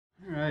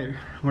Alright,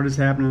 what is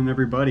happening,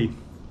 everybody?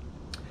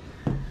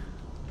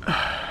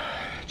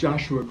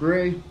 Joshua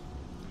Gray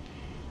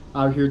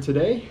out here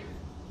today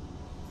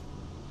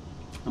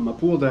on my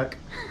pool deck.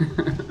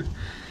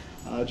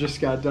 Just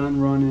got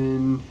done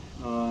running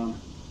a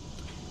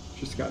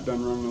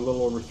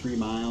little over 3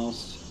 miles.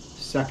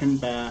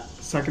 Second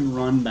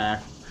run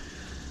back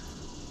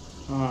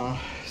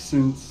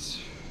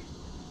since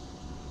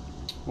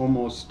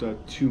almost a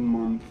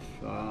 2-month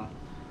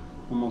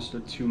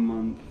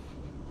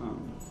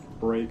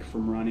break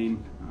from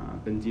running.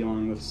 I've been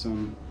dealing with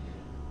some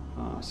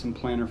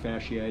plantar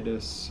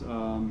fasciitis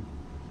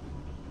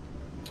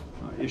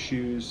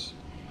issues,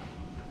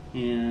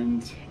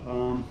 and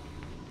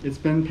it's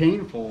been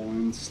painful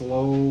and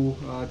slow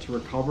to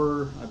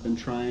recover. I've been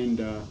trying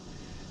to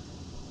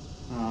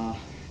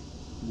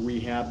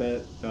rehab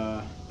it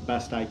the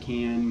best I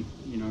can,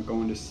 you know,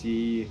 going to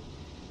see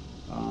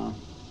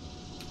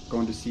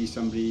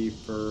somebody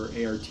for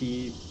ART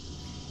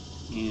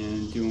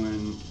and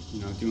doing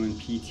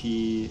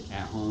PT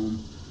at home.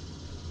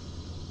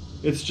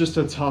 It's just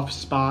a tough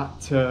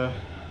spot to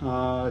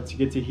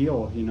get to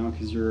heal, you know,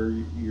 because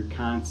you're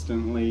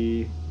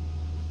constantly,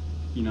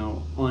 you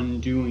know,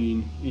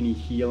 undoing any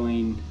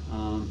healing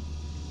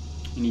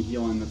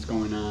that's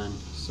going on.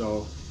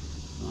 So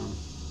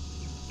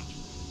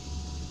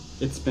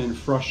it's been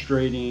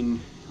frustrating.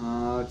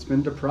 It's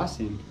been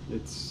depressing.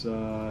 It's you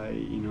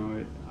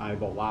know,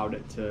 I've allowed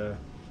it to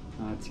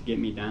get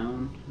me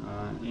down,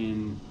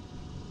 and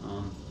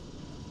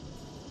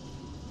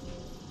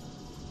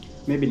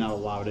maybe not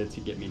allowed it to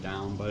get me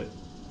down, but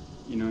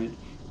you know,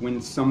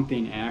 when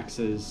something acts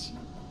as,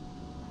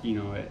 you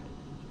know,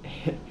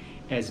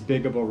 as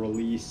big of a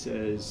release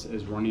as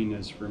running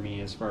is for me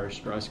as far as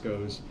stress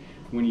goes,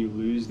 when you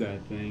lose that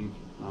thing,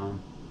 or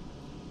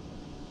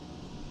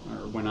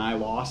when I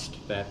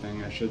lost that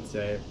thing, I should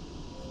say,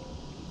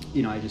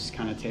 you know, I just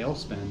kind of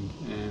tailspin,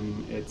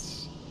 and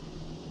it's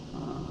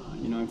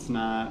you know, it's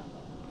not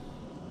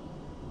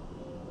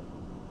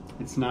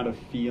a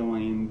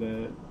feeling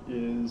that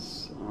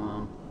is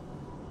I'm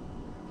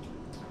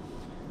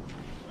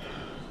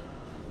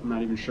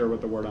not even sure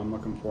what the word I'm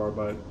looking for,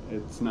 but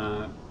it's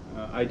not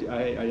I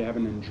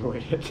haven't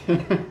enjoyed it.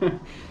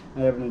 I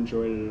haven't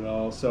enjoyed it at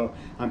all. So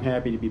I'm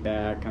happy to be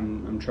back.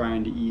 I'm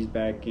trying to ease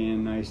back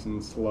in nice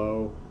and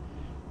slow.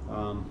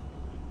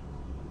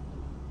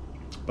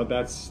 But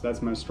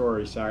that's my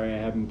story. Sorry I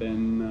haven't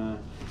been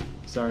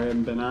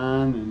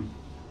on and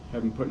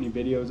haven't put any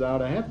videos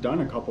out. I have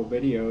done a couple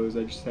videos,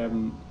 I just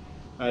haven't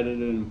edited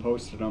and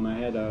posted them. I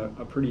had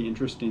a pretty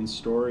interesting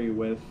story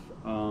with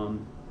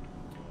on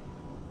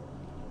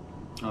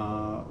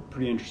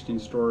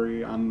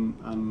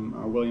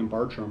William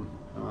Bartram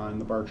in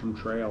the Bartram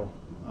Trail,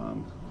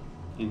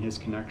 in his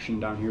connection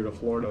down here to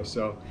Florida.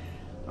 So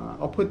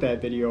I'll put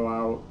that video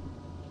out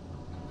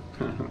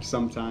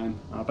sometime,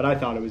 but I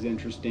thought it was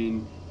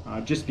interesting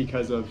just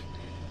because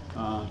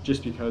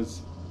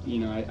you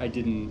know, I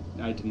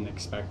didn't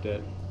expect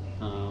it.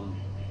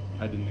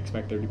 I didn't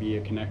expect there to be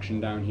a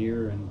connection down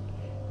here, and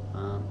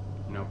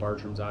you know,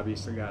 Bartram's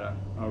obviously got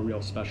a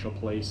real special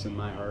place in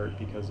my heart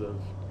because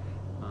of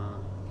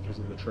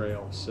the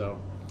trail. So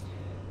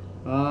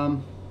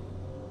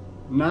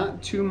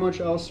not too much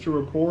else to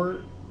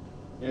report.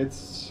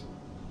 It's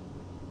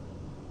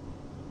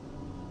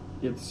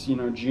you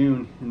know,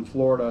 June in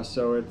Florida,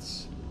 so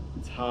it's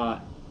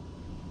hot.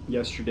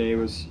 Yesterday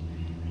was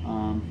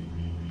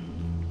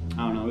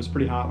I don't know, it was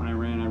pretty hot when I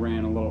ran. I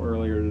ran a little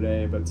earlier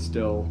today, but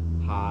still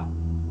hot.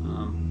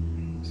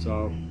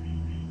 So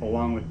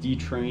along with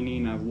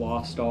detraining, I've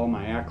lost all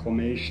my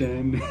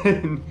acclimation.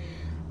 And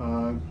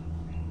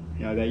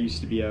you know, that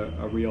used to be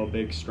a real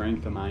big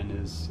strength of mine,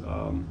 is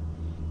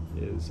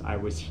I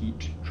was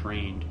heat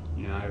trained.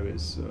 You know, I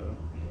was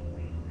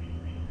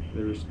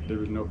there was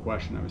no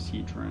question I was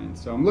heat trained.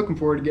 So I'm looking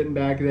forward to getting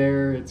back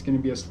there. It's going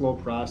to be a slow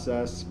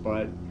process,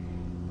 but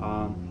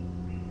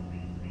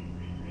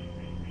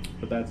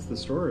that's the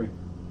story.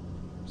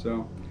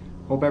 So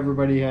hope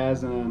everybody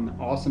has an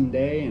awesome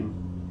day,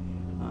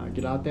 and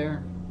get out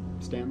there,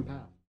 stay on the path.